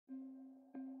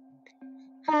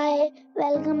Hi,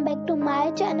 welcome back to my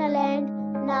channel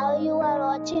and now you are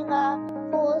watching a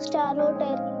 4-star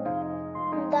hotel.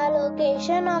 The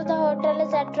location of the hotel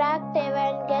is attractive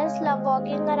and guests love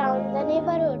walking around the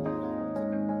neighborhood.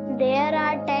 There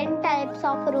are 10 types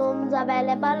of rooms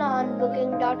available on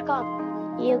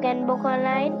booking.com. You can book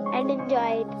online and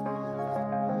enjoy it.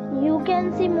 You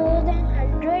can see more than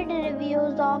 100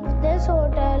 reviews of this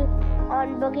hotel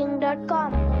on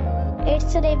booking.com.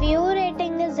 Its review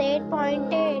rating is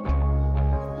 8.8,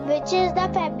 which is the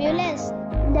fabulous.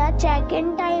 The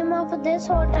check-in time of this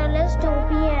hotel is 2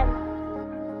 p.m.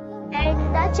 and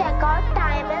the checkout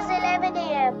time is 11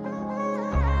 a.m.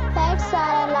 Pets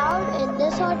are allowed in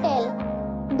this hotel.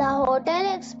 The hotel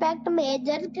accepts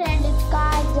major credit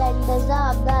cards and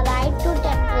reserves the right to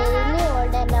temporarily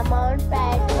hold an amount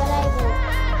prior to arrival.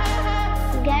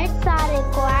 Guests are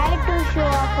required to show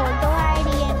a photo ID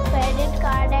and credit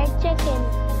card at check-in.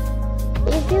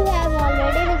 If you have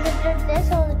already visited this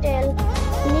hotel,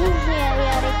 please share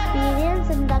your experience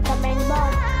in the comment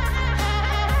box.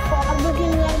 For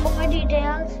booking or more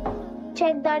details,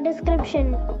 check the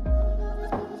description.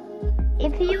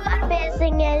 If you are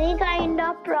facing any kind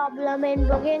of problem in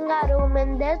booking a room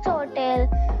in this hotel,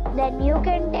 then you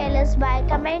can tell us by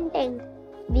commenting.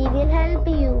 We will help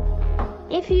you.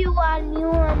 If you are new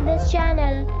on this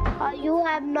channel or you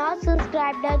have not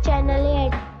subscribed our channel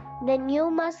yet, then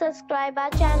you must subscribe our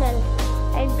channel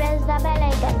and press the bell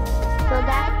icon so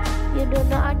that you do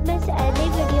not miss any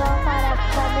video of our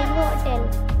upcoming hotel.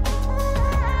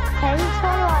 Thanks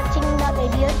for watching the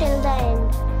video till the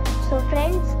end. So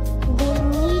friends, we'll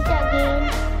meet again